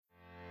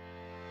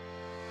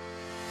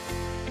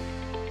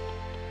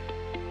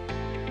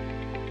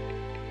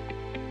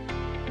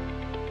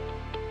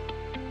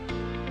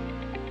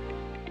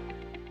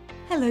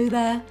Hello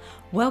there.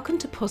 Welcome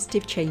to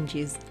Positive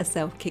Changes, a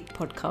Self-Kick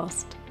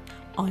podcast.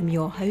 I'm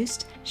your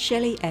host,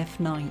 Shelley F.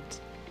 Knight.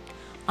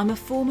 I'm a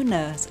former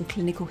nurse and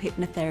clinical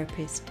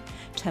hypnotherapist,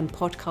 turned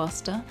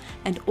podcaster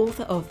and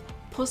author of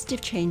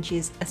Positive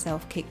Changes, a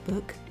Self-Kick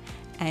book,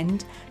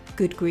 and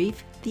Good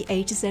Grief, the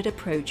A to Z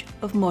approach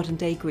of modern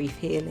day grief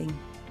healing.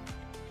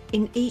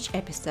 In each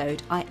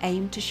episode, I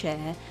aim to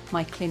share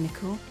my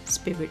clinical,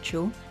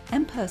 spiritual,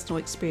 and personal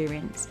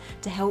experience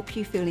to help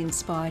you feel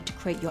inspired to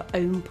create your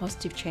own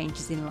positive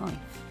changes in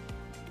life.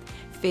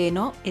 Fear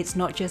not, it's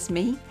not just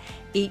me.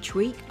 Each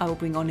week, I will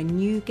bring on a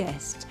new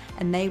guest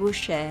and they will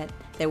share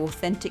their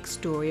authentic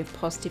story of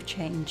positive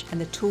change and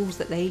the tools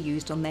that they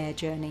used on their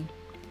journey.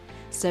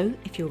 So,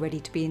 if you're ready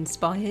to be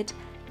inspired,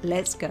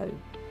 let's go.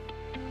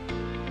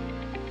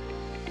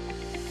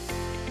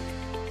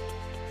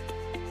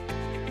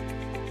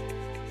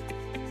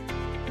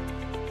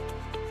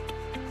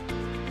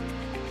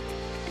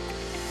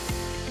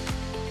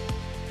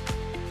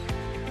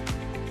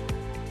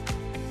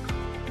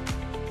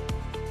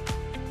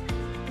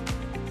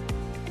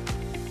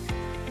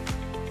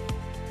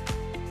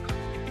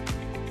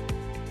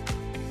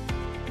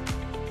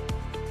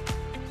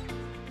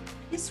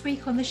 This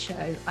week on the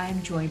show, I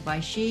am joined by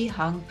Shee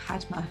Hung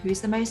Padma, who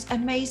is the most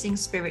amazing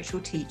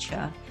spiritual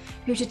teacher,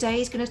 who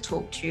today is going to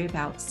talk to you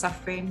about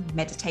suffering,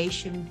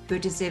 meditation,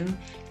 Buddhism,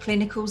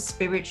 clinical,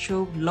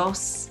 spiritual,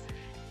 loss,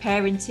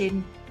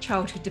 parenting,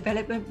 childhood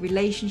development,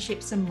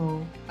 relationships, and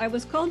more. I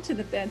was called to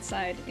the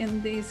bedside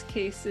in these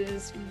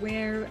cases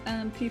where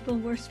people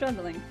were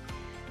struggling.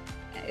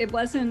 It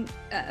wasn't,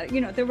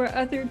 there were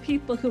other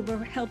people who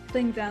were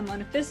helping them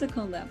on a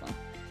physical level.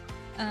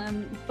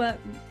 But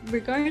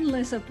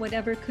regardless of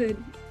whatever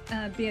could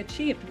be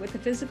achieved with the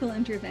physical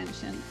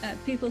intervention,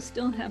 people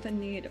still have a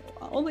need,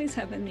 always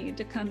have a need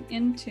to come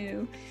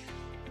into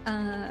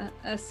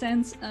a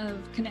sense of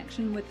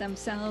connection with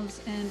themselves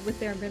and with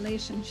their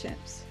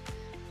relationships.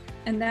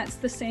 And that's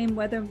the same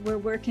whether we're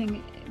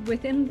working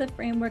within the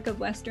framework of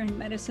Western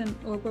medicine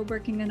or we're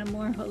working in a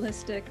more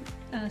holistic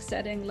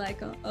setting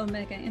like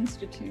Omega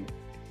Institute.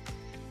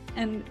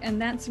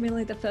 And that's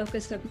really the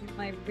focus of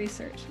my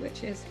research,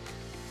 which is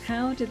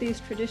how do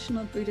these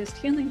traditional Buddhist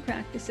healing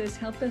practices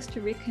help us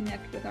to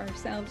reconnect with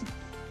ourselves,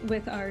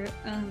 with our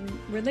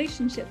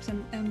relationships,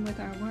 and with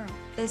our world?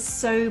 There's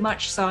so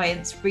much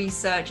science,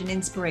 research, and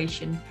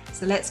inspiration.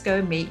 So let's go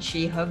and meet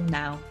Shee Hung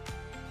now.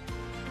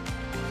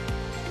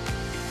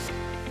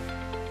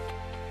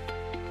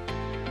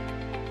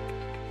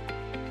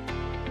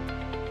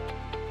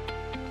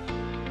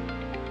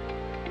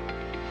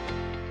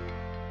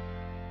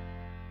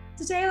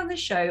 Today on the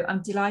show,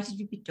 I'm delighted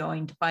to be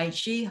joined by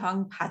Shee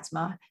Hung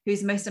Padma,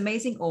 who's the most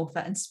amazing author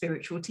and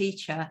spiritual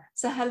teacher.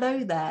 So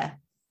hello there.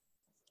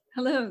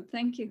 Hello,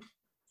 thank you.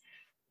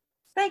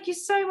 Thank you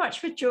so much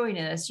for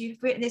joining us.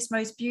 You've written this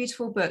most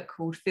beautiful book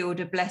called Field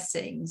of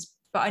Blessings,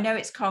 but I know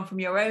it's come from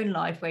your own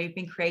life where you've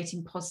been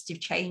creating positive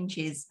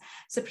changes.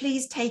 So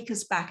please take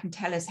us back and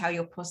tell us how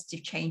your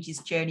positive changes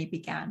journey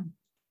began.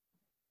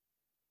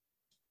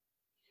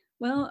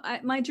 Well,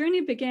 my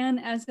journey began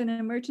as an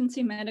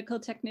emergency medical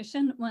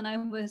technician when I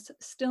was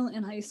still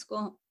in high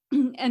school.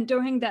 And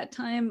during that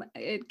time,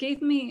 it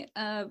gave me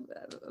a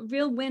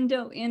real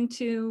window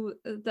into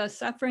the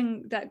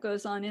suffering that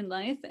goes on in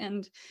life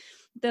and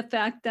the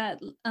fact that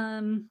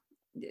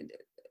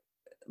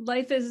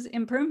life is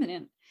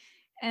impermanent.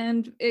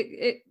 And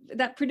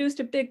that produced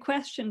a big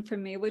question for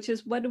me, which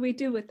is, what do we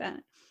do with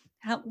that?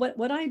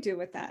 What I do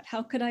with that?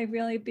 How could I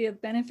really be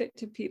of benefit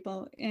to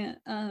people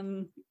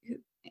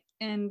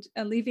and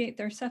alleviate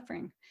their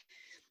suffering?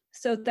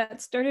 So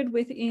that started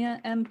with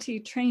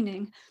EMT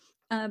training.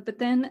 But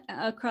then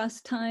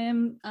across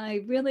time,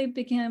 I really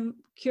became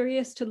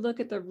curious to look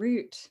at the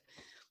root,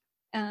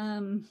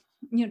 to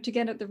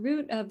get at the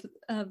root of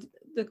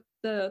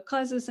the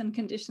causes and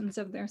conditions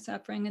of their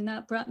suffering. And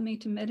that brought me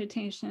to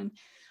meditation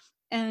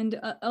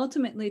and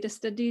ultimately to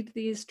study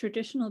these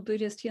traditional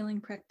Buddhist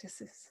healing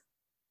practices.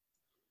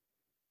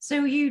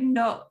 So you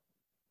not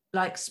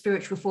like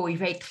spiritual before, you're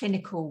very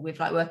clinical with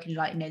like working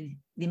like, the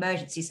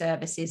emergency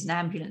services and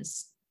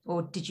ambulance,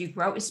 or did you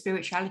grow up with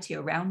spirituality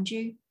around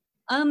you?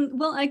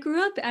 Well, I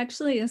grew up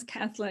actually as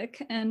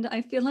Catholic, and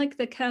I feel like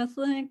the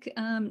Catholic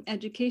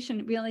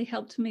education really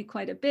helped me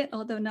quite a bit,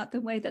 although not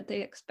the way that they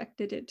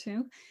expected it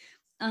to.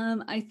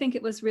 I think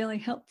it was really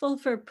helpful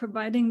for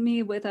providing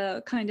me with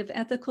a kind of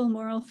ethical,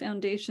 moral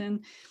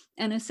foundation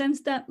and a sense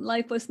that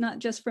life was not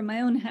just for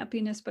my own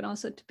happiness, but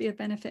also to be a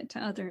benefit to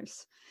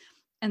others.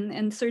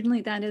 And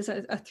certainly that is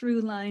a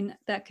through line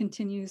that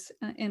continues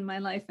in my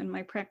life and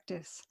my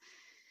practice.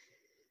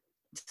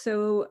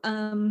 So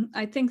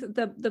I think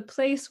the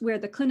place where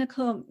the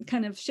clinical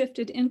kind of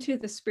shifted into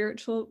the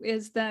spiritual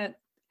is that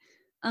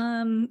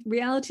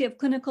reality of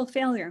clinical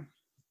failure.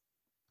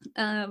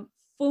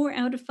 4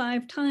 out of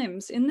 5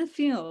 times in the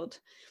field,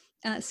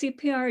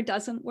 CPR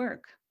doesn't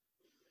work.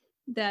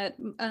 That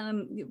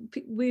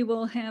we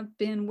will have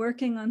been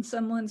working on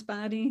someone's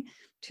body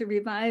to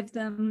revive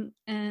them,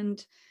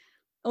 and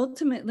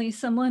ultimately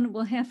someone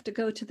will have to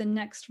go to the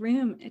next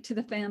room to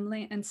the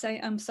family and say,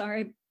 I'm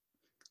sorry,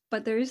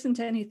 but there isn't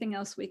anything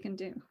else we can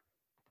do.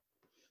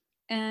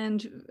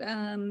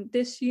 And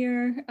this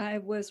year I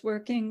was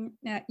working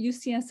at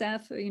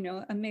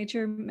UCSF, a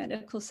major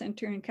medical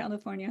center in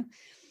California.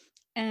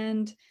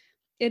 And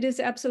it is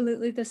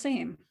absolutely the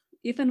same.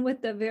 Even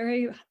with the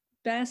very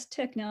best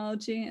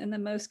technology and the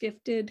most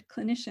gifted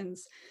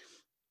clinicians,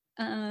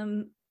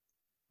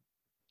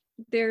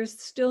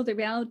 there's still the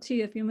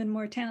reality of human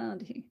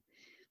mortality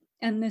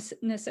and this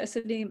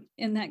necessity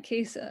in that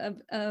case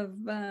of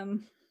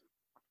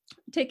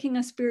taking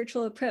a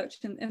spiritual approach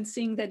and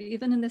seeing that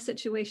even in the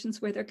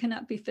situations where there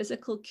cannot be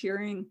physical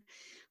curing,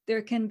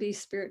 there can be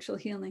spiritual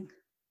healing.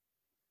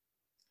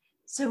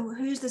 So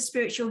who's the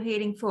spiritual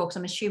healing for? Because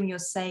I'm assuming you're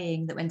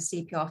saying that when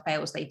CPR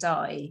fails, they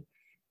die.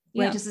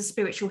 Where does the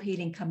spiritual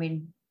healing come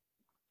in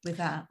with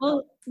that?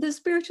 Well, the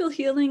spiritual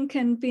healing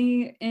can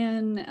be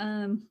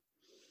in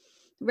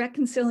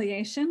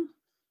reconciliation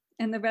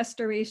and the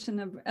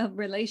restoration of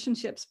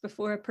relationships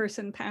before a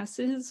person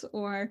passes,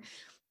 or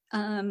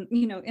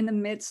in the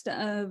midst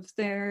of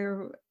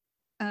their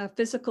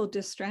physical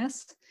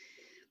distress.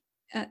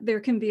 There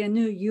can be a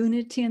new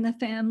unity in the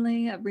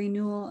family, a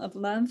renewal of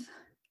love.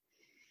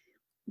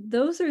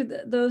 Those are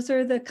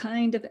the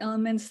kind of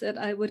elements that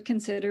I would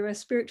consider a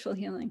spiritual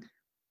healing.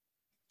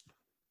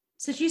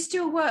 So do you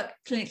still work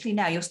clinically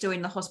now? You're still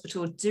in the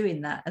hospital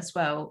doing that as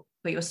well,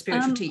 but you're a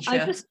spiritual teacher?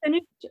 I just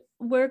finished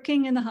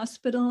working in the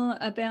hospital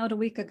about a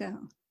week ago.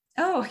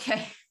 Oh,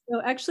 okay.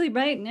 So actually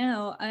right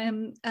now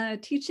I'm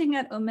teaching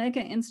at Omega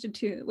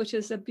Institute, which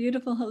is a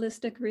beautiful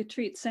holistic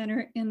retreat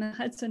center in the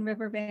Hudson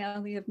River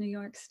Valley of New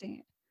York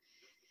State.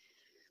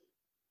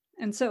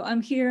 And so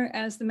I'm here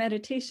as the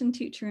meditation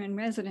teacher in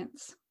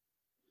residence.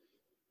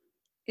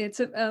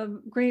 It's a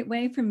great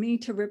way for me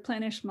to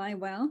replenish my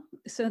well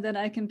so that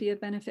I can be a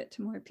benefit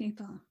to more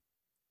people.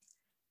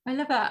 I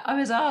love that. I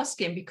was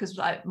asking because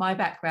my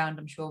background,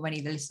 I'm sure many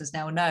of the listeners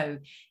now know,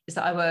 is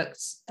that I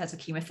worked as a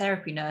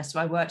chemotherapy nurse. So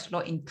I worked a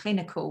lot in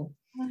clinical.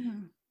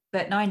 Mm-hmm.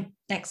 But my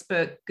next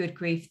book, Good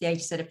Grief, The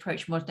A-Z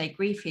Approach to Modern Day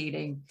Grief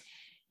Healing,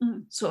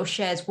 sort of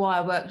shares why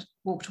I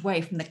walked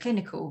away from the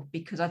clinical,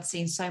 because I'd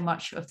seen so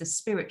much of the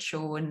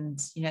spiritual and,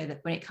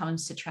 that when it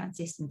comes to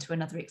transition to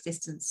another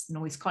existence and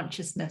always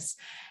consciousness,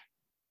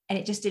 and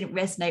it just didn't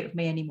resonate with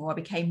me anymore. I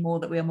became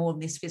more that we are more than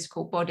this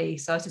physical body.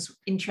 So I was just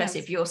interested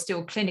if you're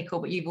still clinical,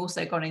 but you've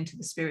also gone into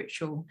the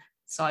spiritual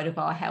side of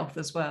our health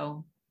as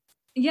well.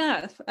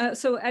 Yeah.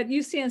 So at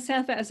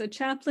UCSF as a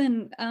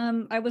chaplain,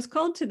 I was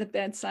called to the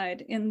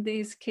bedside in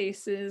these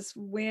cases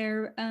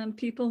where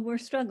people were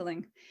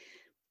struggling.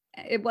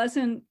 It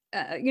wasn't,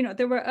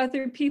 there were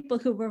other people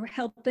who were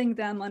helping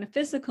them on a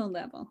physical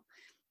level.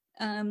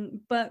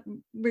 But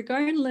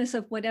regardless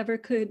of whatever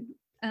could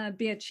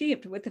be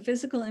achieved with the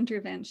physical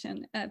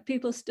intervention,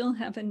 people still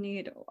have a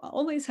need,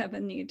 always have a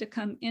need to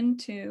come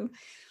into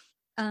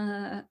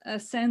a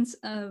sense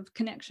of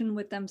connection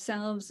with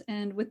themselves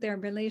and with their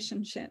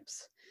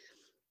relationships.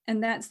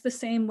 And that's the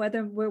same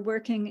whether we're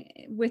working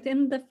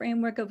within the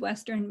framework of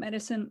Western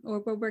medicine or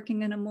we're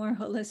working in a more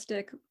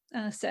holistic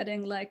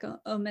setting like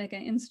Omega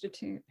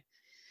Institute.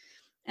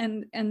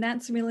 And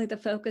that's really the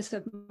focus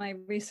of my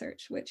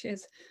research, which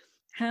is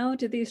how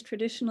do these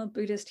traditional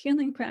Buddhist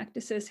healing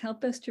practices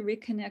help us to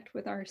reconnect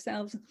with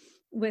ourselves,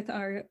 with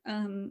our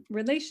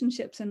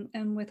relationships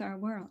and with our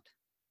world?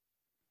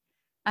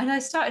 And I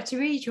started to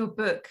read your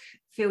book,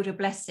 Field of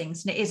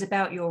Blessings, and it is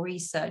about your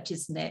research,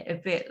 isn't it?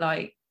 A bit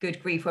like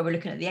Good Grief, where we're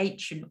looking at the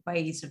ancient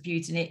ways of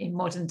using it in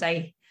modern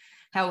day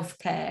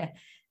healthcare.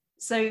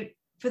 So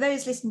for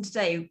those listening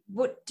today,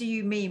 what do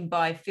you mean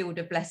by Field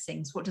of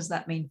Blessings? What does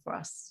that mean for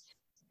us?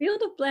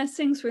 Field of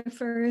Blessings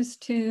refers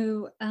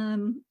to,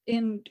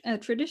 in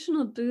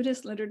traditional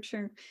Buddhist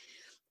literature,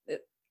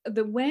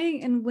 the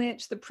way in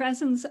which the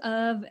presence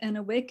of an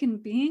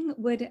awakened being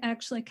would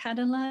actually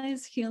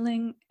catalyze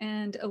healing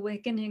and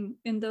awakening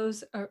in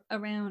those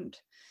around.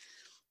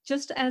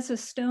 Just as a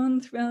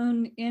stone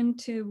thrown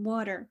into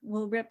water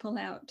will ripple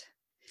out.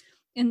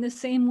 In the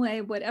same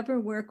way, whatever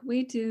work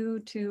we do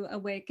to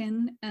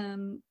awaken,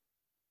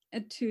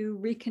 to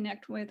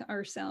reconnect with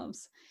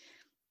ourselves,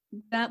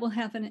 that will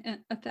have an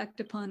effect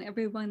upon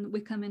everyone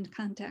we come into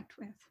contact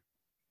with.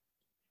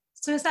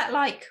 So is that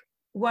like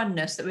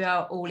oneness, that we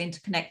are all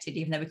interconnected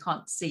even though we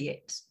can't see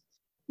it?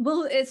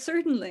 Well, it's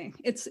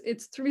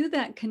through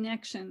that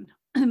connection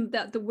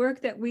that the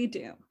work that we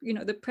do,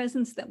 the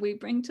presence that we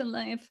bring to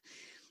life,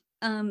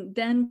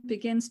 then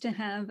begins to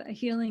have a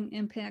healing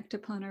impact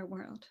upon our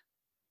world.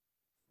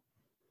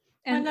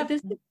 And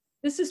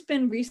this has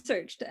been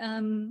researched.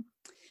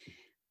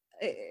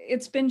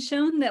 It's been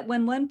shown that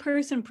when one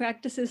person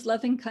practices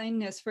loving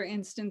kindness, for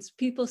instance,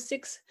 people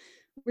 6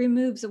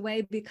 removes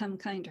away become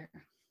kinder.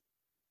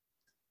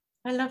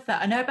 I love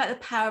that. I know about the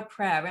power of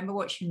prayer. I remember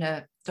watching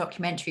a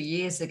documentary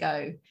years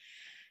ago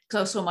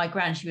because I saw my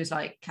gran, she was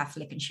like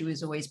Catholic and she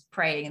was always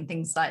praying and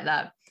things like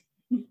that.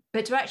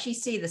 But to actually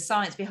see the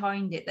science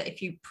behind it, that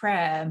if you pray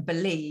and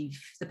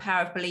believe, the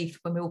power of belief,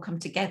 when we all come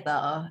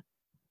together,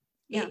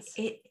 yes,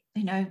 it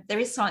there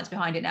is science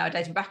behind it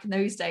nowadays. Back in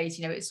those days,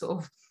 it's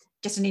sort of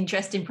just an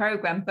interesting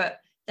program, but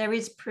there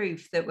is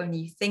proof that when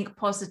you think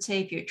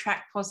positive, you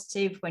attract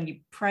positive. When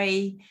you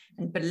pray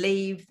and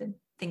believe, then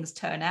things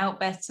turn out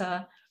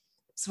better.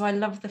 So I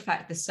love the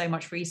fact there's so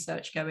much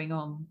research going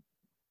on.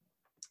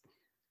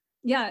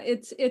 Yeah,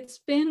 it's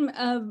been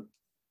an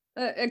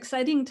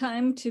exciting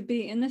time to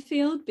be in the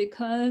field,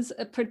 because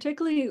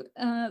particularly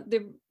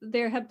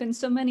there have been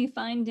so many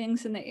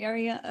findings in the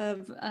area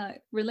of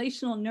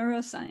relational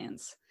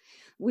neuroscience.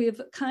 We've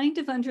kind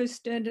of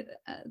understood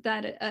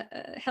that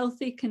a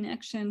healthy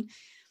connection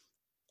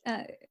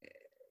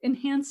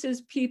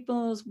enhances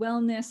people's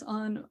wellness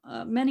on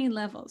many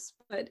levels,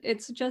 but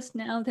it's just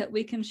now that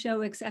we can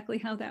show exactly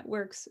how that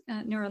works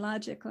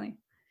neurologically.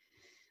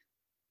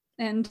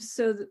 And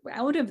so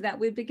out of that,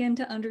 we begin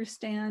to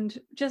understand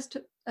just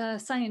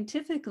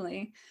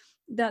scientifically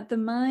that the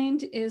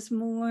mind is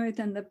more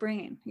than the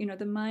brain.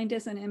 The mind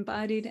is an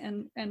embodied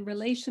and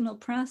relational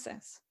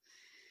process.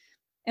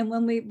 And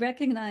when we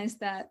recognize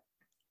that,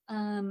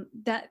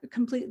 that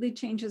completely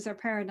changes our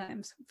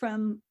paradigms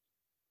from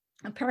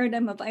a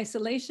paradigm of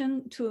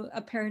isolation to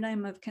a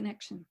paradigm of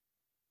connection.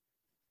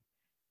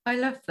 I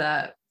love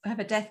that. I have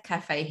a death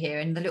cafe here,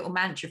 and the little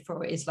mantra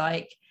for it is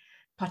like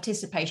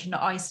participation,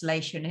 not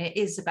isolation. And it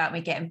is about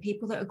me getting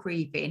people that are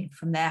grieving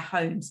from their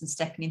homes and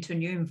stepping into a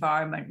new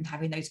environment and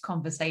having those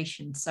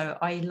conversations. So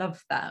I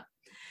love that.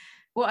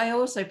 What I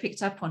also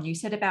picked up on, you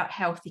said about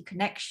healthy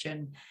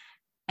connection.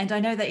 And I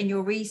know that in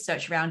your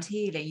research around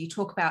healing, you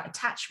talk about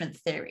attachment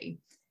theory.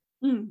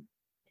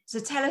 So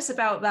tell us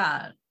about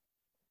that.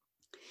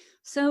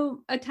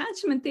 So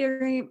attachment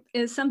theory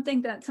is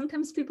something that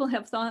sometimes people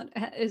have thought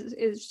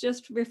is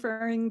just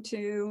referring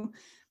to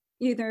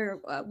either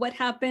what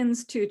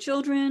happens to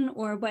children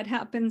or what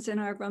happens in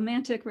our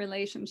romantic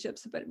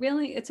relationships, but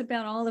really it's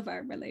about all of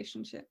our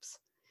relationships.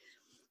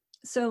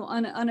 So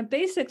on a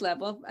basic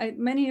level,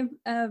 many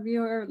of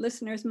your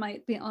listeners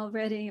might be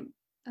already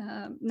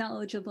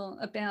knowledgeable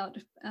about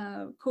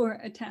core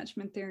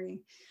attachment theory.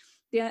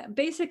 The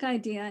basic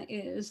idea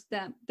is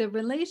that the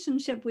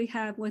relationship we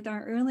have with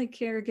our early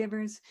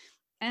caregivers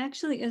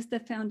actually is the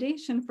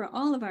foundation for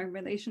all of our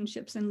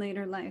relationships in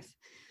later life.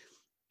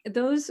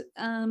 Those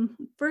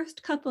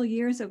first couple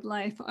years of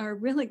life are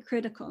really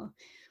critical,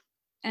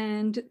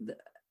 and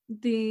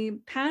the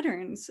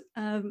patterns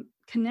of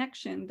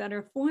connection that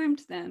are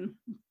formed then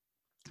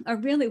are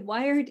really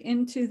wired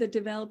into the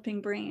developing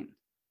brain.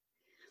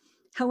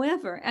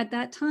 However, at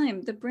that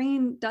time, the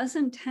brain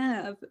doesn't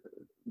have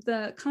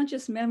the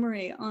conscious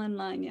memory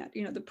online yet.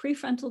 The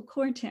prefrontal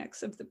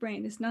cortex of the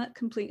brain is not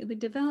completely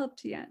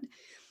developed yet.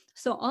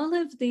 So all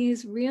of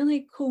these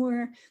really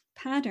core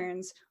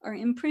patterns are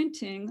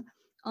imprinting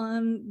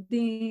on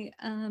the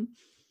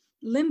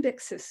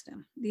limbic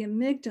system, the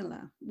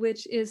amygdala,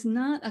 which is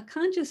not a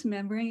conscious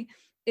memory,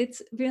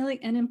 it's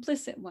really an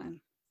implicit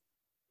one.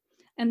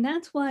 And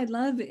that's why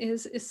love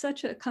is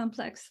such a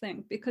complex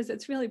thing, because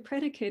it's really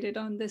predicated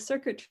on the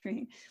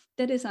circuitry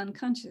that is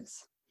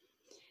unconscious.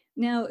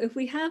 Now, if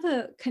we have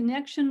a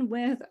connection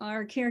with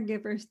our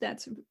caregivers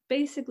that's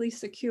basically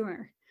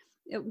secure,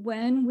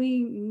 when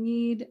we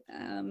need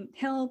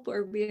help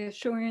or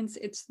reassurance,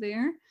 it's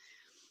there,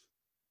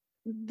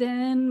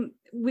 then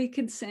we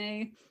could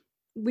say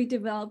we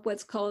develop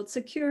what's called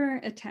secure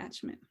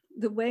attachment.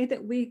 The way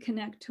that we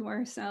connect to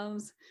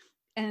ourselves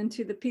and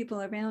to the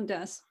people around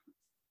us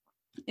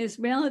is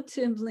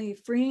relatively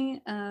free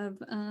of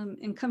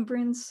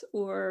encumbrance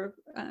or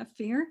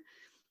fear.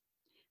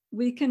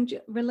 We can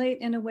relate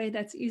in a way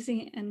that's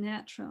easy and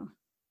natural.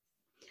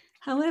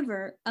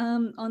 However,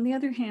 on the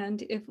other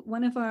hand, if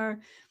one of our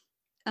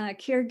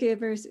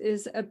caregivers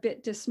is a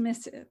bit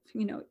dismissive,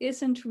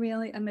 isn't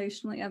really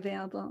emotionally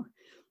available,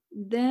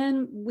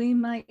 then we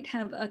might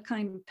have a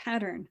kind of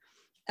pattern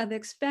of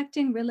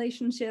expecting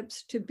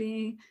relationships to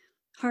be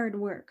hard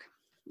work.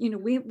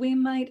 We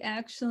might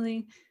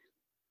actually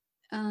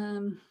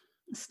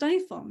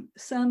stifle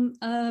some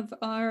of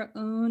our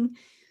own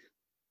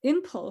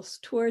impulse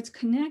towards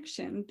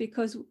connection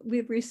because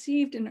we've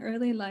received in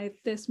early life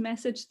this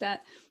message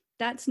that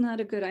that's not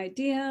a good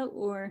idea,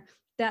 or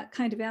that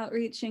kind of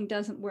outreaching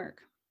doesn't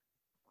work.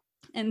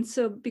 And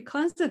so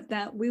because of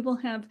that, we will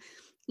have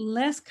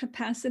less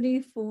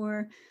capacity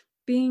for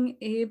being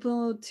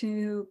able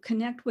to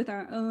connect with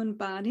our own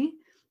body,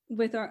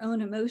 with our own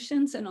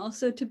emotions, and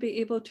also to be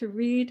able to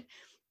read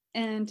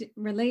and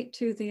relate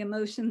to the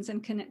emotions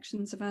and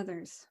connections of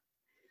others.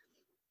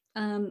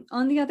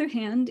 On the other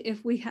hand,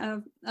 if we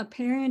have a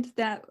parent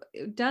that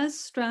does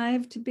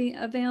strive to be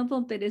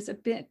available, but is a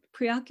bit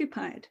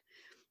preoccupied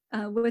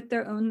with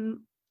their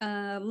own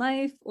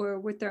life or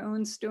with their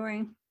own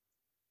story,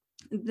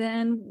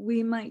 then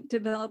we might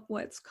develop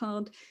what's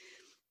called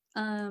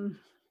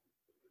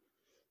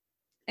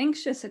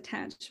anxious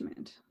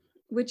attachment,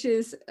 which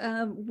is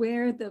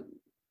where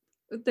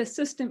the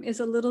system is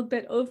a little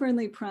bit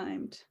overly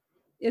primed.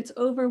 It's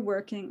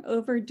overworking,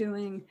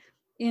 overdoing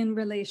in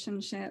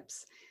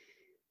relationships.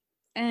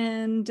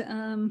 And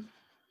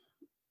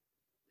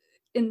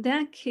in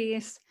that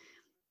case,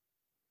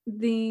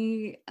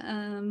 the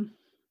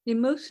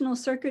emotional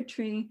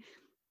circuitry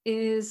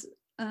is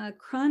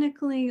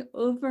chronically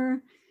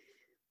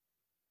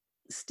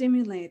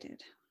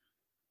overstimulated.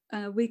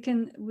 We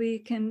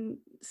can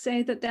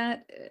say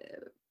that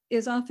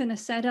is often a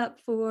setup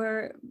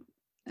for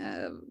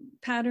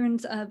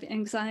patterns of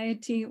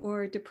anxiety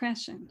or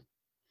depression.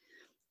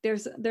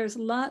 There's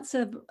lots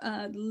of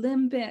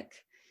limbic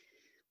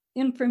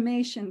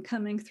information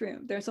coming through.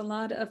 There's a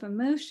lot of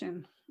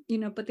emotion,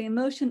 but the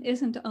emotion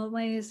isn't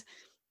always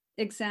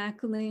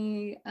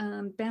exactly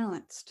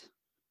balanced.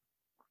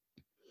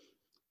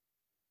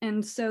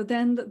 And so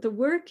then the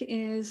work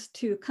is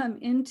to come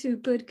into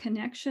good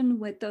connection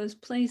with those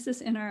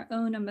places in our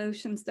own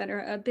emotions that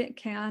are a bit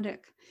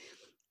chaotic,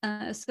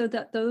 so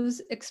that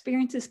those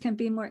experiences can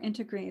be more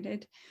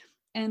integrated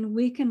and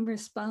we can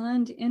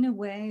respond in a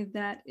way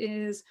that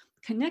is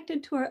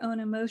connected to our own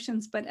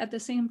emotions, but at the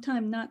same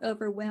time not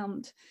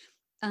overwhelmed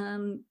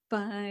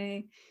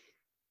by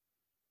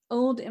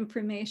old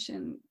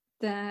information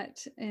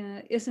that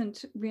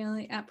isn't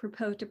really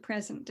apropos to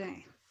present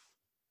day.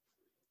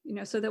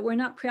 So that we're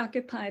not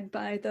preoccupied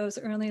by those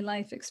early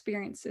life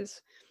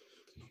experiences.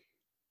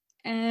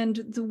 And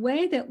the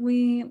way that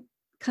we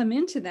come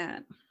into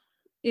that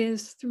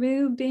is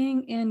through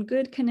being in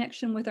good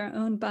connection with our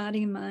own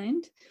body,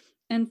 mind,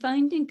 and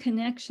finding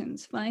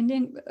connections,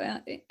 finding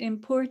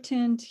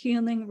important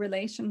healing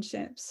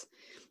relationships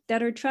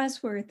that are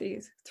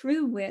trustworthy,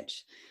 through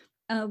which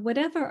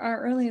whatever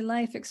our early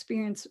life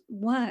experience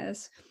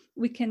was,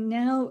 we can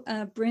now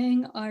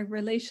bring our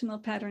relational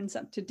patterns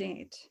up to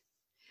date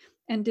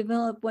and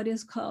develop what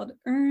is called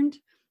earned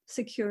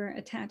secure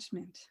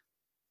attachment.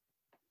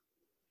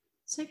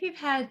 So if you've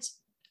had,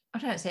 I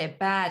don't say a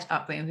bad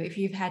upbringing, but if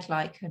you've had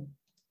like a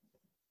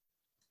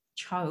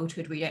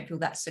childhood where you don't feel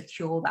that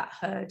secure, that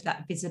heard,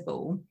 that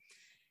visible,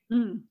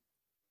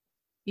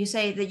 you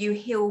say that you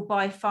heal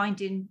by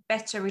finding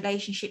better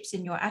relationships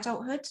in your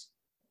adulthood?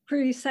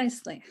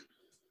 Precisely.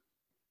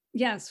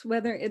 Yes,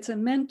 whether it's a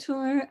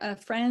mentor, a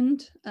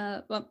friend,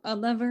 a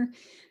lover,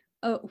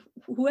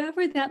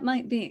 whoever that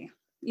might be.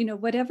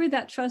 Whatever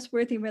that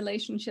trustworthy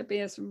relationship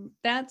is,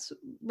 that's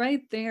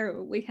right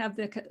there. We have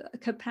the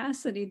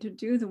capacity to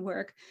do the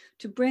work,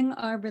 to bring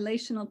our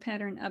relational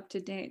pattern up to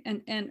date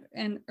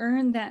and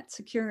earn that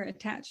secure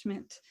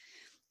attachment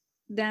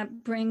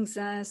that brings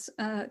us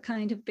a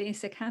kind of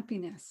basic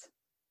happiness.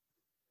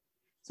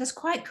 So it's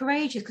quite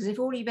courageous, because if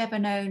all you've ever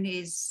known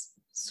is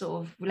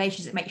sort of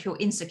relations that make you feel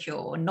insecure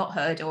or not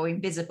heard or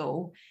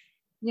invisible,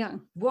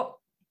 what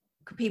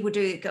could people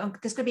do?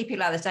 There's going to be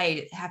people out there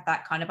that have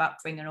that kind of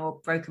upbringing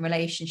or broken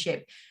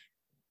relationship.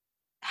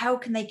 How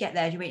can they get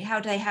there? Do you mean, how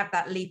do they have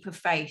that leap of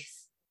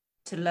faith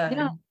to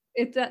learn?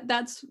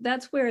 That's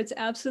where it's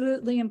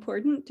absolutely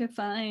important to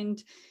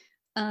find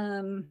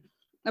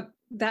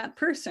that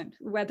person,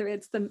 whether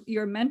it's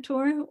your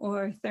mentor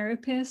or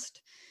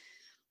therapist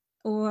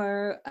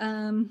or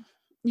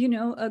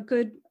a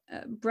good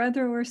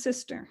brother or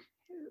sister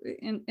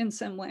in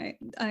some way.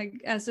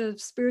 As a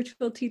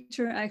spiritual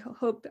teacher, I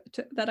hope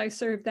that I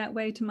serve that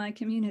way to my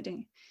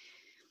community.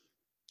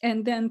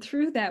 And then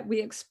through that,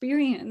 we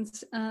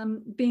experience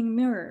being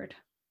mirrored.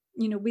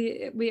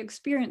 We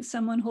experience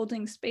someone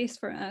holding space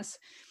for us,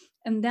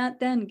 and that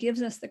then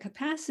gives us the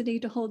capacity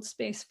to hold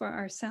space for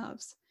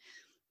ourselves.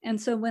 And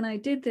so when I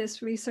did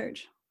this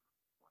research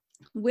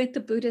with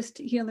the Buddhist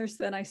healers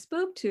that I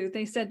spoke to,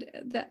 they said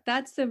that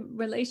that's the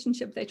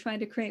relationship they try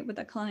to create with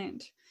a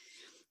client.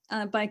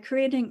 By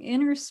creating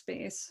inner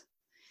space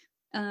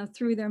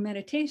through their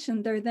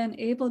meditation, they're then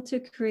able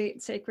to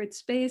create sacred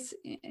space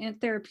and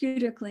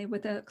therapeutically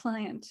with a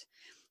client.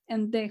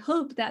 And they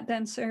hope that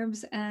then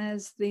serves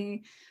as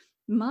the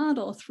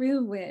model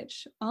through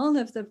which all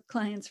of the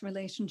client's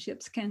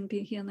relationships can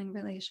be healing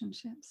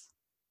relationships.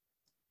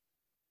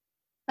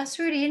 That's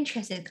really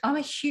interesting. I'm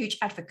a huge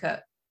advocate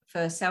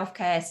for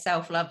self-care,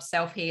 self-love,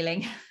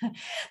 self-healing. I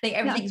think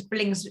everything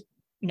brings,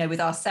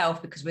 with ourselves,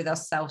 because with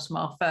ourselves from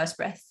our first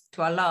breath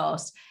to our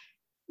last.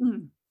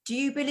 Do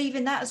you believe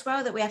in that as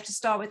well, that we have to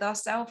start with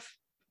ourselves?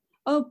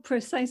 Oh,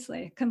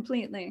 precisely,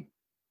 completely.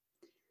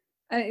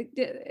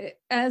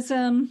 As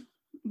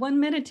one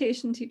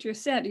meditation teacher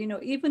said,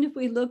 even if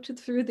we looked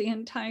through the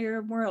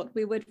entire world,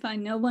 we would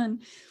find no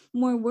one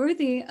more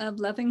worthy of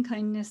loving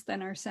kindness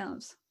than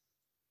ourselves.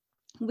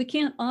 We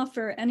can't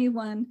offer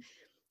anyone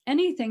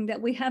anything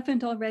that we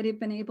haven't already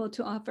been able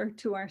to offer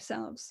to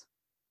ourselves.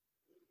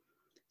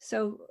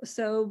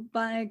 So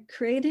by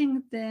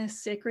creating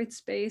this sacred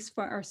space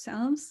for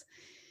ourselves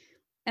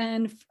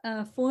and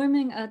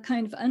forming a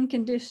kind of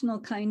unconditional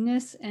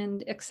kindness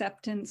and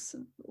acceptance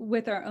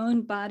with our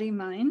own body,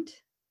 mind,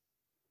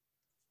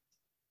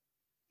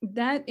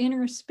 that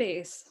inner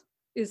space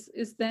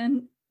is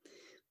then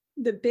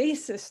the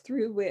basis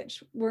through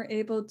which we're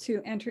able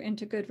to enter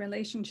into good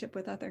relationship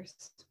with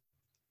others.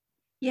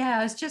 Yeah,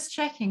 I was just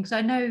checking, because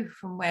I know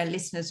from where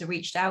listeners have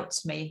reached out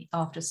to me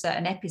after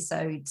certain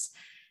episodes,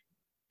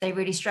 they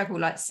really struggle,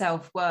 like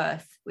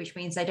self-worth, which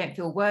means they don't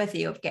feel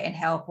worthy of getting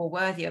help or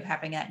worthy of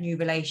having that new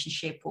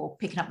relationship or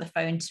picking up the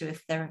phone to a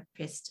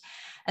therapist.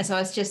 And so I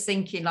was just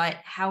thinking, like,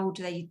 how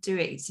do they do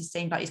it? It just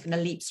seems like it's going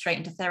to leap straight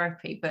into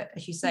therapy. But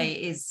as you say,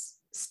 it is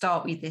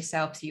start with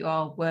yourself. So you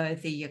are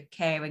worthy, you're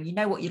caring, you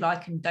know what you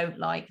like and don't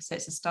like. So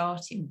it's a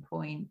starting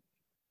point.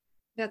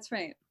 That's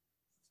right.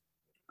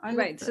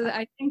 Right. So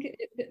I think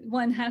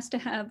one has to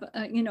have,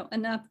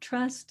 enough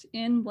trust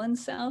in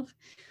oneself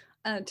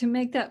to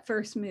make that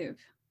first move.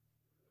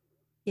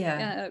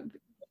 Yeah.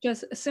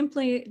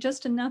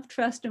 Just enough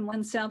trust in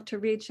oneself to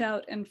reach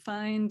out and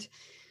find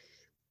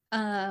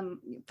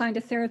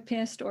a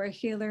therapist or a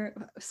healer,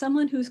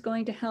 someone who's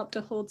going to help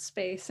to hold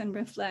space and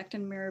reflect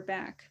and mirror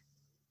back,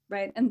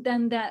 right? And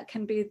then that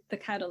can be the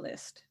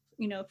catalyst,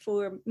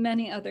 for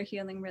many other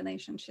healing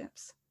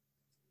relationships.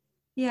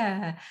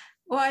 Yeah.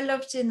 Well, I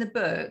loved in the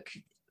book,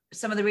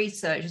 some of the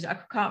researchers, I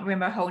can't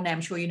remember her whole name,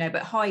 I'm sure you know,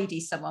 but Heidi,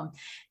 someone,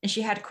 and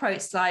she had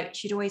quotes like,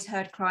 she'd always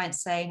heard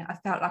clients saying, I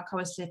felt like I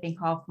was living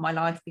half of my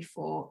life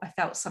before. I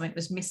felt something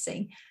was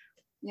missing,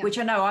 which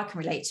I know I can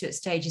relate to at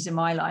stages in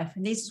my life.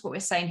 And this is what we're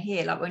saying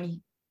here. Like when you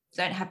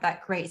don't have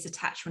that greatest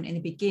attachment in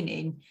the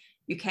beginning,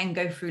 you can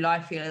go through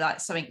life feeling like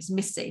something's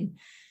missing.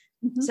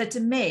 Mm-hmm. So to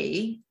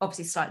me,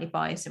 obviously slightly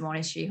biased, I'm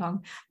honest,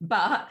 Shihong,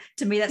 but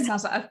to me, that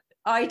sounds like an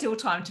ideal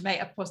time to make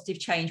a positive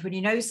change. When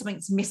you know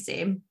something's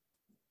missing,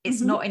 it's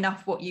mm-hmm. not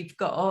enough what you've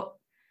got.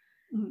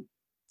 Mm-hmm.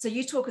 So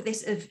you talk of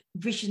this of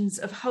visions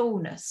of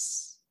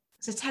wholeness.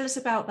 So tell us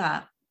about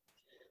that.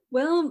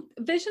 Well,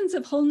 visions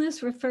of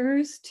wholeness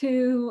refers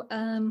to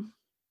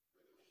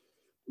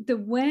the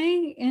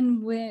way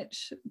in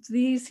which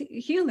these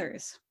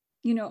healers,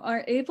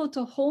 are able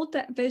to hold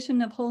that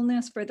vision of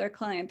wholeness for their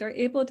client. They're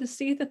able to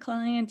see the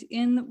client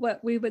in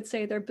what we would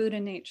say their Buddha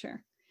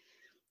nature,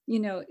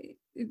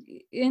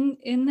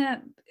 in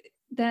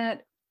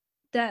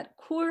that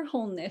core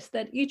wholeness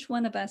that each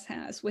one of us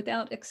has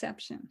without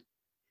exception.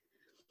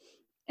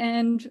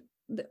 And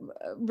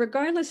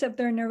regardless of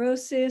their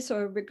neurosis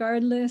or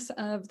regardless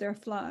of their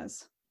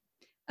flaws,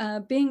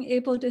 being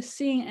able to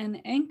see and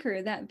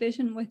anchor that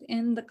vision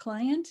within the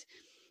client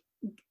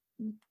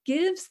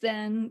gives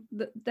then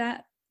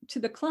that to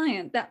the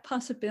client, that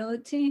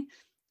possibility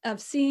of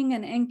seeing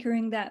and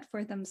anchoring that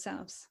for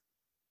themselves.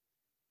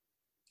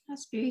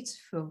 That's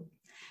beautiful.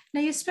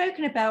 Now, you've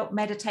spoken about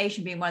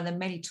meditation being one of the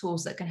many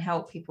tools that can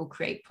help people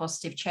create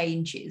positive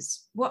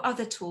changes. What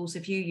other tools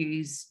have you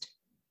used?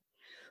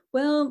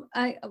 Well,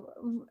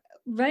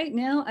 right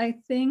now, I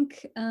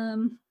think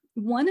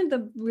one of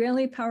the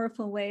really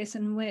powerful ways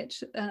in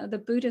which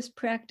the Buddhist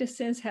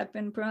practices have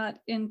been brought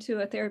into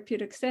a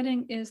therapeutic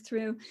setting is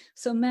through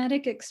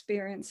somatic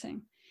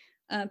experiencing.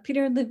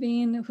 Peter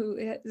Levine,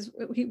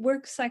 he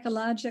works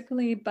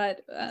psychologically,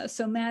 but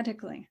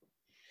somatically.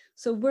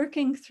 So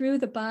working through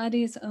the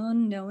body's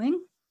own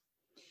knowing,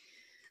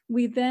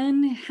 we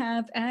then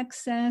have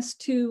access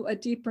to a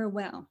deeper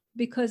well,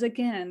 because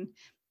again,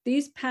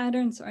 these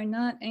patterns are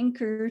not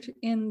anchored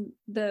in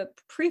the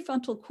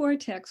prefrontal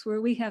cortex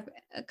where we have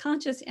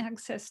conscious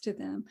access to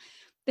them.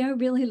 They're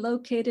really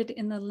located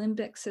in the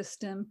limbic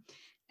system.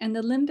 And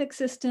the limbic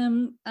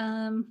system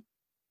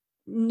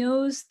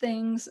knows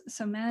things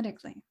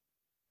somatically.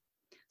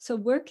 So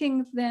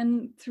working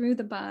then through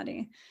the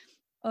body,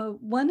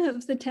 one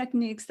of the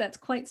techniques that's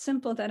quite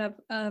simple that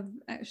I've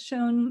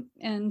shown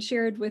and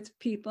shared with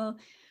people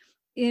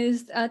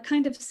is a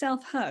kind of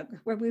self-hug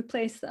where we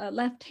place the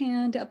left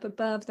hand up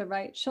above the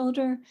right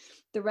shoulder,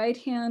 the right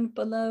hand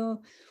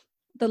below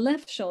the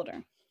left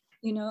shoulder,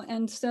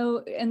 and so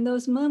in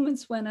those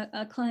moments when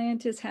a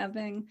client is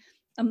having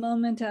a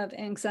moment of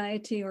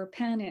anxiety or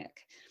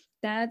panic,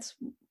 that's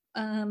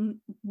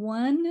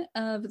one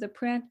of the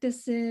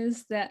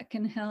practices that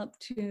can help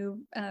to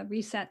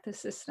reset the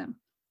system.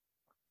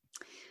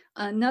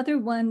 Another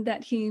one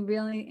that he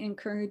really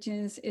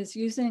encourages is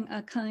using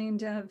a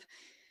kind of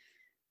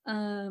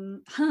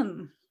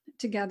hum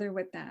together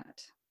with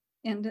that,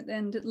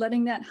 and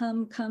letting that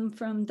hum come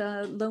from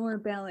the lower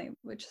belly,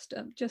 which is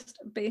just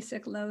a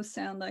basic low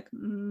sound like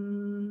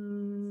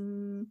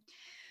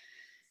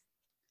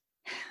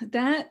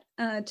that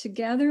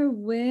together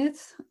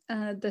with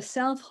the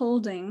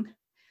self-holding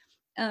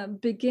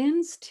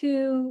begins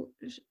to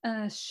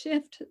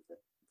shift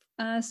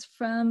us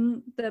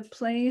from the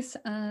place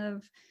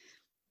of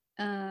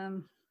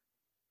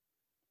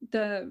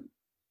the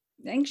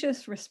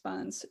anxious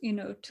response,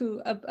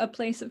 to a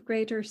place of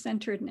greater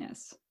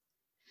centeredness.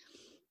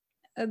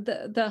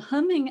 The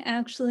humming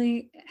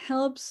actually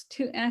helps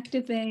to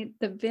activate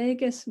the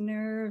vagus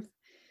nerve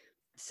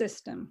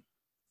system.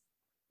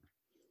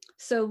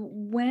 So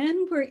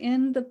when we're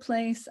in the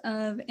place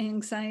of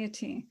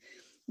anxiety,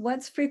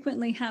 what's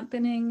frequently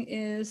happening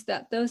is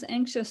that those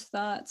anxious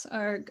thoughts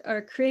are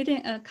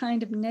creating a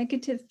kind of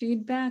negative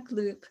feedback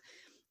loop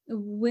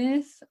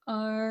with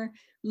our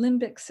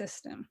limbic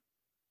system.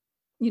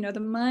 The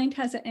mind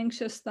has an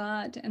anxious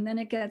thought, and then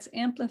it gets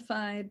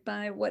amplified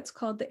by what's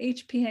called the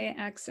HPA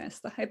axis,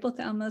 the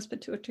hypothalamus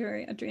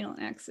pituitary adrenal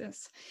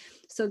axis.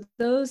 So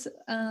those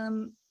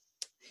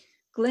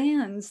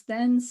glands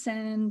then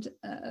send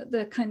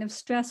the kind of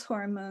stress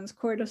hormones,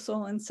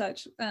 cortisol and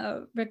such,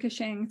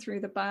 ricocheting through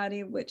the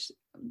body, which,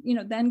 you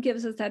know, then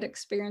gives us that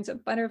experience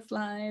of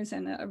butterflies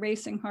and a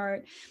racing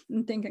heart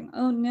and thinking,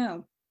 oh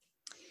no,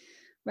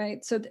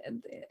 right? So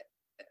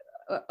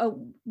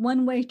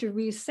one way to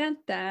reset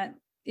that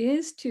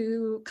is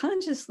to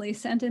consciously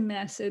send a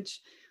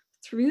message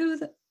through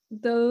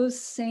those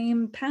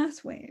same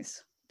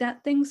pathways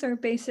that things are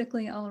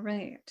basically all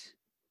right.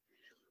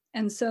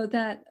 And so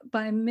that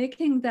by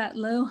making that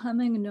low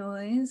humming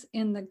noise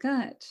in the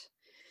gut,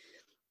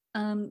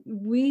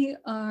 we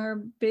are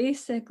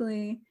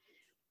basically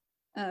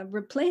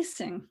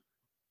replacing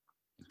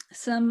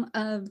some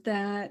of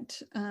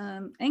that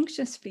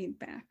anxious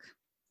feedback,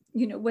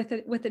 you know, with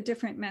a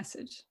different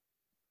message.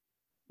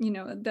 You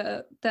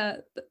know,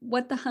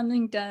 what the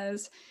humming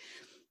does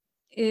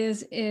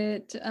is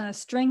it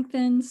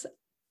strengthens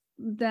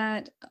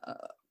that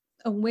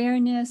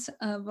awareness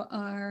of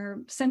our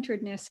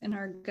centeredness in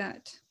our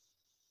gut.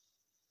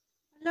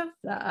 I love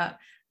that.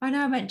 I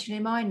know I mentioned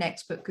in my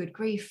next book, Good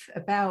Grief,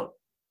 about,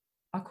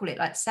 I call it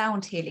like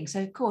sound healing.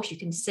 So of course you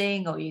can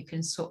sing or you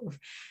can sort of,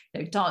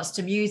 you know, dance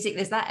to music.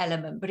 There's that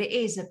element, but it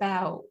is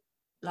about,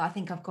 like, I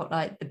think I've got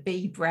like the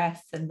bee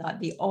breath and like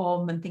the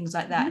om and things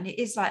like that. And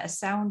it is like a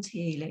sound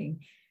healing.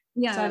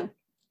 Yeah. So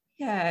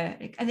yeah.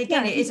 And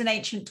again, it is an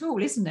ancient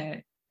tool, isn't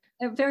it?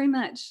 Very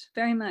much,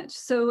 very much.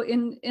 So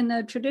in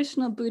a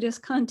traditional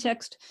Buddhist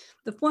context,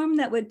 the form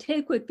that would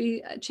take would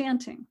be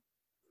chanting.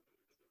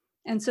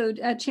 And so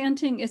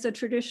chanting is a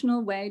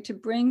traditional way to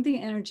bring the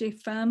energy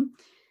from,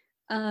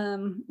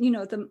 you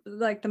know,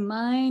 the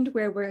mind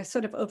where we're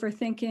sort of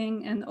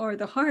overthinking, and or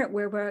the heart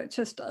where we're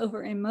just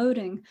over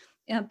emoting,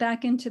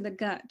 back into the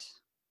gut,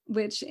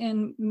 which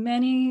in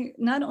many,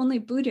 not only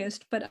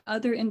Buddhist, but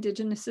other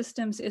indigenous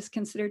systems is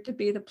considered to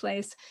be the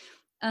place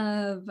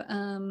of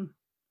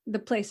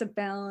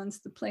balance,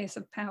 the place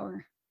of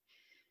power.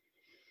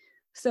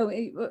 So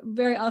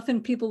very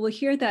often people will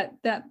hear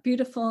that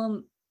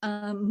beautiful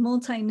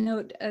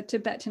multi-note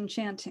Tibetan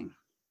chanting,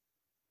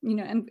 you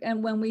know,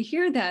 and when we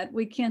hear that,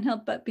 we can't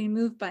help but be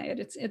moved by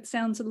it. It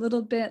sounds a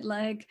little bit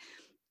like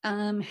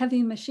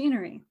heavy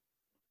machinery,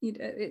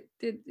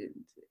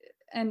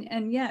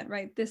 and yet,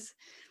 right, this,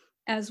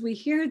 as we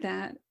hear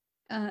that,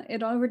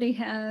 it already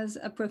has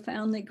a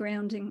profoundly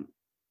grounding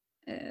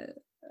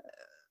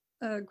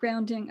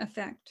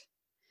effect.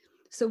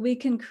 So we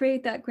can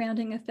create that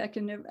grounding effect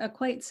in a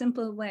quite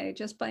simple way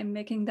just by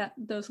making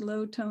those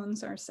low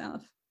tones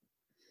ourselves.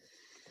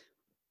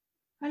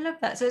 I love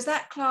that. So is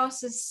that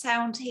class as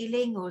sound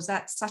healing, or is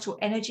that subtle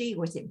energy,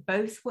 or is it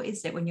both? What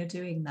is it when you're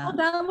doing that?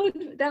 Well,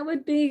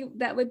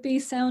 that would be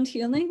sound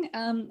healing.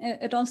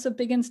 It also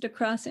begins to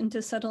cross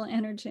into subtle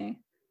energy.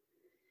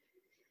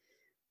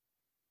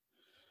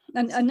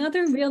 And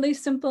another really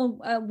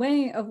simple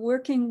way of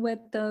working with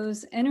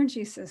those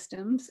energy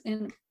systems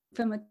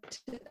from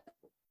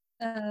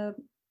a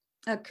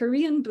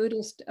Korean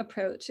Buddhist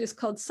approach is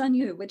called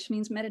Sunyu, which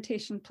means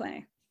meditation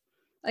play.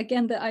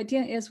 Again, the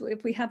idea is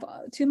if we have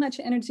too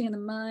much energy in the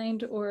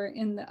mind or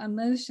in the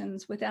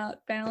emotions without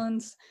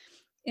balance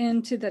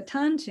into the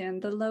Tanjin,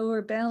 the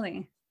lower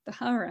belly, the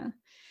hara,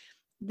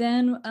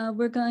 then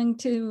we're going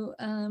to,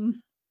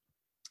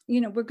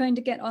 we're going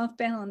to get off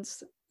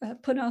balance,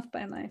 put off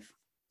by life.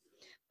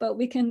 But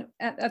we can,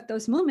 at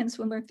those moments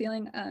when we're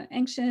feeling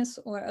anxious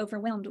or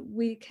overwhelmed,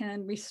 we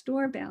can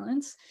restore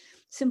balance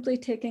simply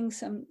taking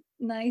some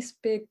nice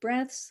big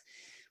breaths,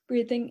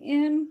 breathing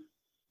in,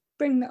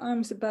 bring the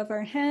arms above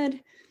our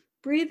head,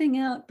 breathing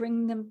out,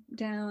 bring them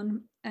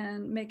down,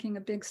 and making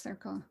a big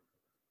circle.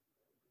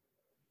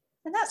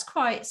 And that's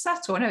quite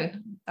subtle. I know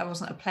that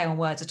wasn't a play on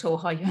words at all,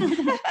 but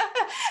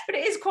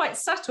it is quite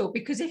subtle,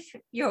 because if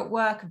you're at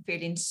work and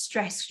feeling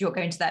stressed, you're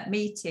going to that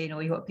meeting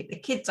or you've got to pick the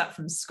kids up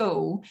from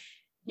school,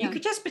 you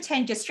could just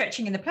pretend you're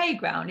stretching in the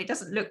playground. It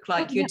doesn't look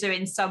like you're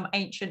doing some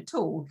ancient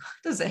tool,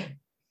 does it?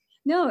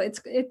 No,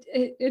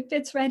 it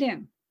fits right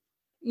in.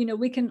 You know,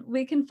 we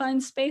can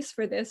find space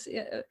for this.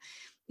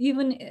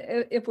 Even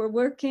if we're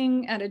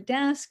working at a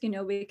desk, you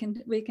know, we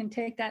can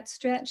take that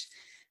stretch,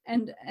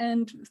 and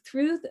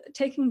through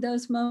taking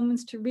those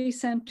moments to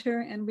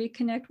recenter and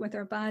reconnect with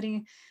our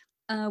body,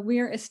 we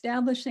are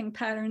establishing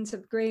patterns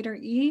of greater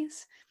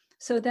ease,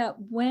 so that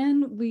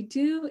when we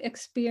do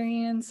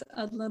experience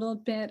a little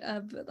bit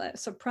of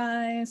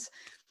surprise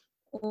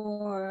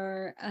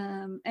or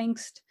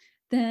angst,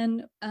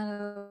 then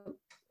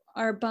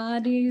our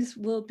bodies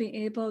will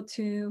be able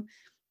to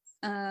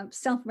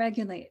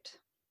self-regulate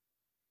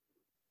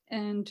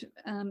and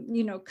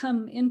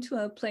come into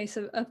a place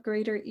of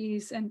greater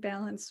ease and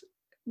balance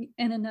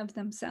in and of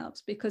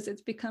themselves, because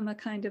it's become a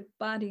kind of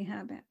body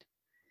habit.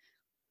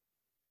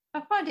 I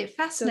find it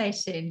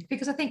fascinating,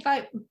 because I think,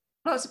 like,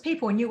 lots of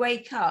people, when you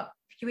wake up,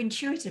 you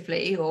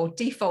intuitively, or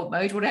default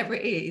mode, whatever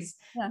it is,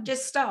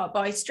 just start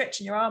by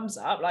stretching your arms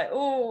up, like,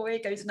 oh, here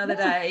goes another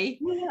day.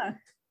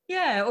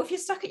 Yeah. Or if you're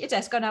stuck at your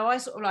desk, I know I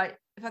sort of, like,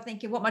 if I'm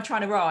thinking, what am I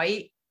trying to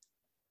write,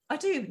 I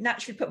do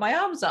naturally put my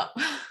arms up.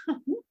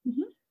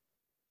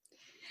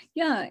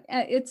 Yeah,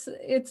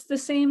 it's the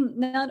same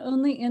not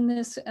only in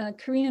this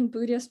Korean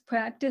Buddhist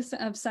practice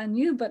of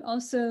Sanyu, but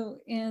also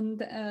in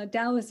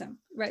Taoism,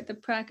 right?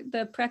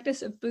 The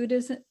practice of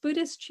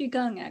Buddhist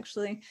Qigong,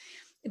 actually,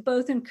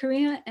 both in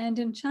Korea and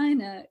in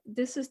China.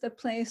 This is the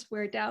place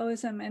where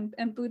Taoism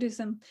and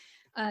Buddhism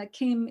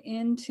came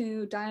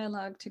into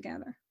dialogue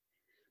together.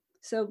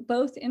 So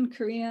both in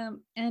Korea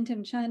and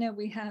in China,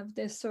 we have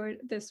this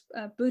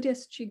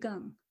Buddhist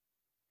Qigong.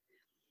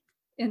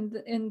 In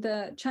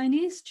the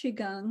Chinese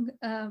Qigong,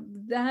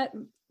 that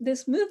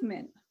this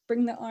movement,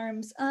 bring the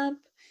arms up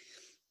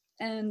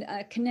and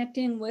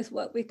connecting with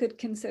what we could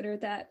consider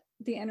that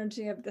the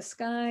energy of the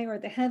sky or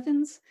the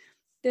heavens,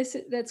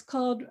 that's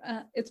called,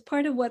 it's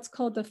part of what's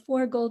called the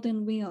Four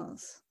Golden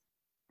Wheels.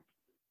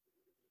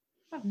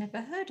 I've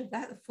never heard of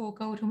that, the Four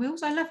Golden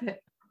Wheels. I love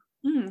it.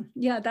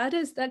 Yeah,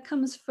 that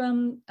comes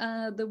from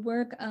the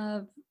work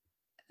of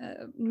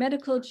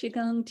medical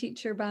Qigong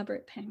teacher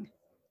Robert Peng.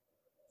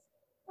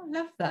 I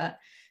love that.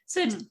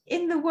 So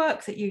in the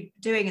work that you're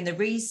doing in the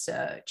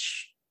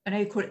research, I know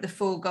you call it the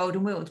Four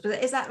Golden Wheels,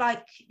 but is that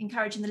like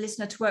encouraging the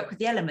listener to work with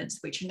the elements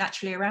which are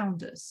naturally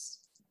around us?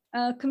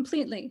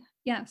 Completely,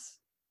 yes.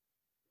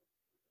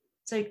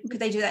 So could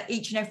they do that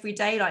each and every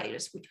day? Like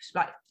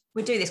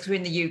we do this because we're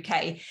in the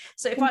UK.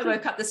 So if I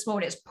woke up this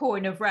morning, it's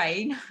pouring of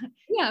rain.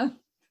 Yeah.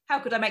 How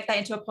could I make that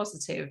into a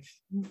positive?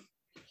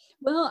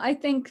 Well, I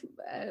think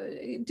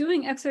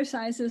doing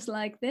exercises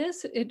like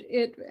this,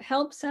 it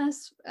helps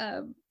us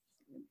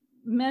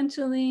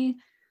mentally,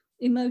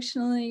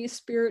 emotionally,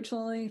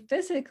 spiritually,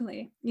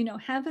 physically,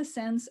 have a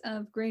sense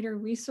of greater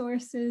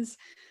resources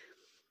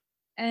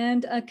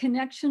and a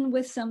connection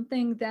with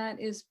something that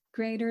is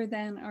greater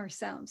than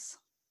ourselves.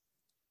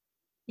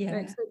 Yeah.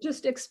 Right? So it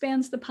just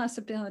expands the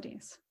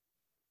possibilities.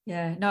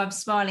 Yeah. No, I'm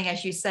smiling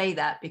as you say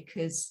that,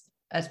 because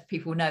as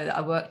people know that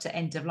I worked at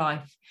end of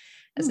life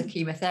as a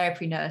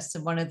chemotherapy nurse,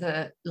 and one of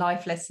the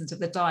life lessons of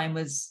the dying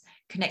was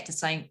connect to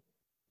something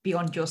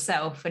beyond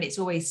yourself. And it's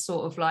always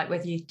sort of like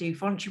whether you do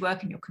voluntary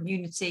work in your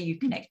community, you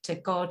connect to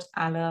God,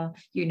 Allah,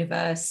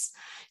 universe,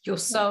 your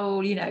soul,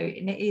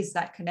 and it is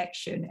that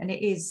connection, and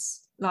it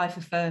is life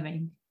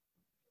affirming.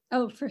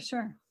 Oh, for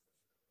sure.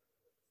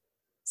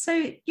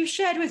 So you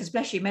shared with us,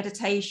 bless you,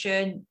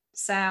 meditation,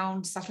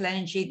 sound, subtle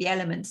energy, the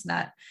elements, and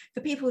that. For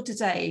people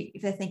today,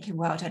 if they're thinking,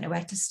 well, I don't know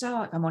where to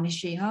start, I'm on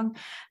Shi Hung,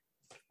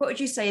 what would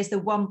you say is the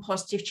one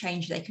positive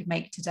change they could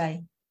make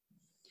today?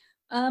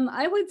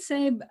 I would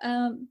say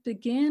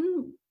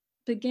begin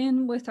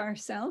with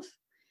ourselves.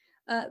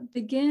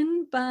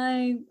 Begin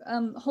by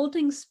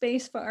holding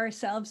space for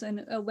ourselves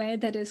in a way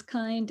that is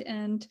kind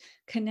and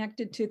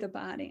connected to the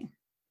body.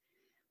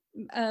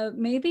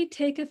 Maybe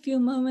take a few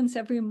moments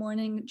every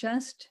morning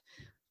just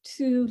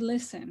to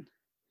listen,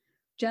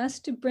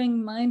 just to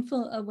bring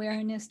mindful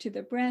awareness to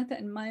the breath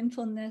and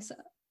mindfulness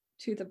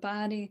to the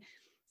body.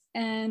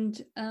 And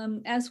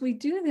as we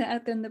do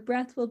that, then the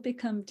breath will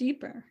become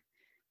deeper.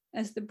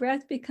 As the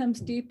breath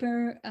becomes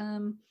deeper,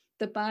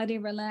 the body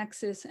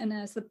relaxes. And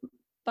as the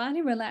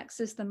body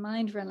relaxes, the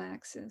mind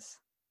relaxes.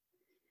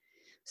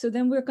 So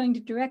then we're going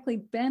to directly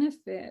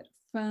benefit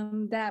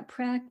from that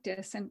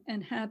practice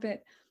and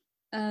habit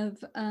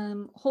of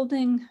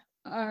holding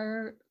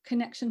our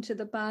connection to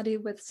the body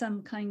with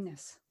some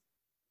kindness.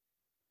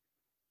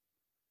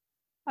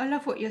 I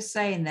love what you're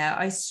saying there.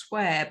 I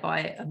swear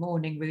by a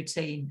morning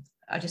routine.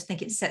 I just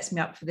think it sets me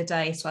up for the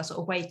day. So I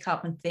sort of wake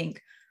up and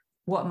think,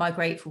 what am I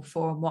grateful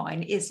for and why?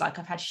 And it is like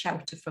I've had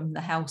shelter from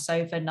the house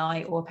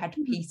overnight, or I've had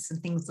peace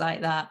and things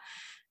like that.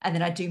 And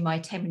then I do my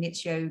 10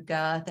 minutes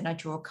yoga, then I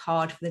draw a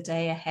card for the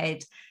day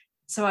ahead.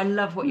 So I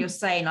love what you're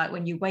saying. Like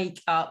when you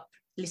wake up,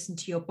 listen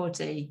to your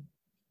body.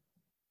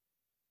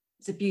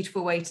 It's a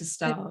beautiful way to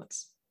start.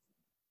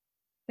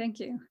 Thank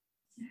you.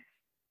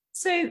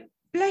 So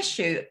bless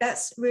you.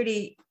 That's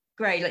really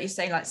great. Like you're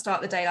saying, like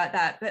start the day like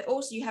that. But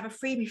also you have a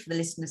freebie for the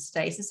listeners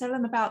today. So tell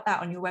them about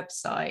that on your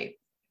website.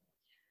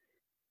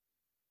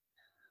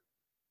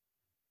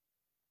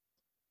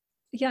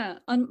 Yeah,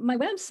 on my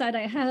website,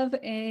 I have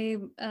a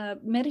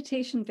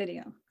meditation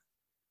video.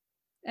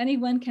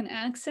 Anyone can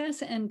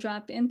access and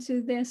drop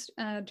into this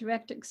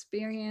direct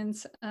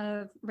experience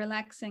of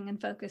relaxing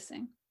and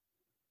focusing.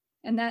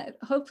 And that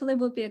hopefully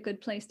will be a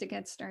good place to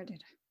get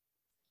started.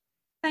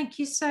 Thank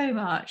you so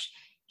much.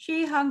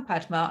 Shi Hung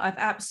Padma, I've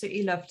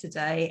absolutely loved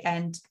today.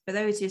 And for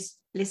those who's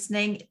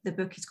listening, the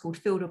book is called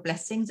Field of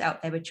Blessings,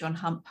 out there with John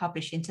Hunt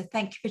Publishing. So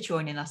thank you for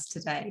joining us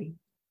today.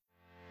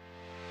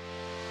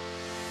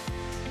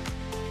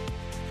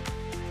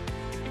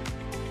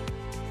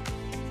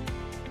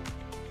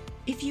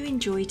 If you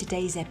enjoyed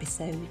today's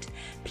episode,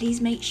 please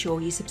make sure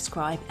you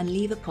subscribe and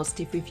leave a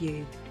positive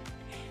review.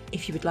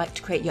 If you would like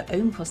to create your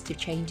own positive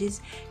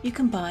changes, you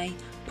can buy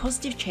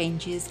Positive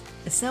Changes,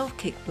 a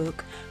self-kick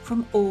book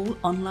from all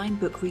online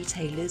book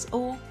retailers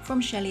or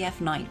from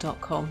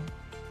shellyfknight.com.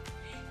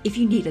 If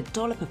you need a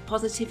dollop of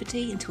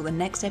positivity until the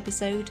next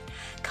episode,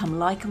 come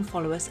like and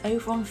follow us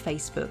over on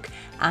Facebook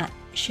at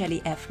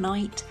Shelly F.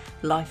 Knight,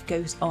 Life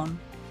Goes On.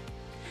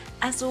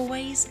 As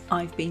always,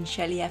 I've been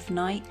Shelly F.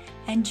 Knight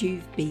and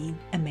you've been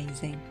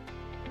amazing.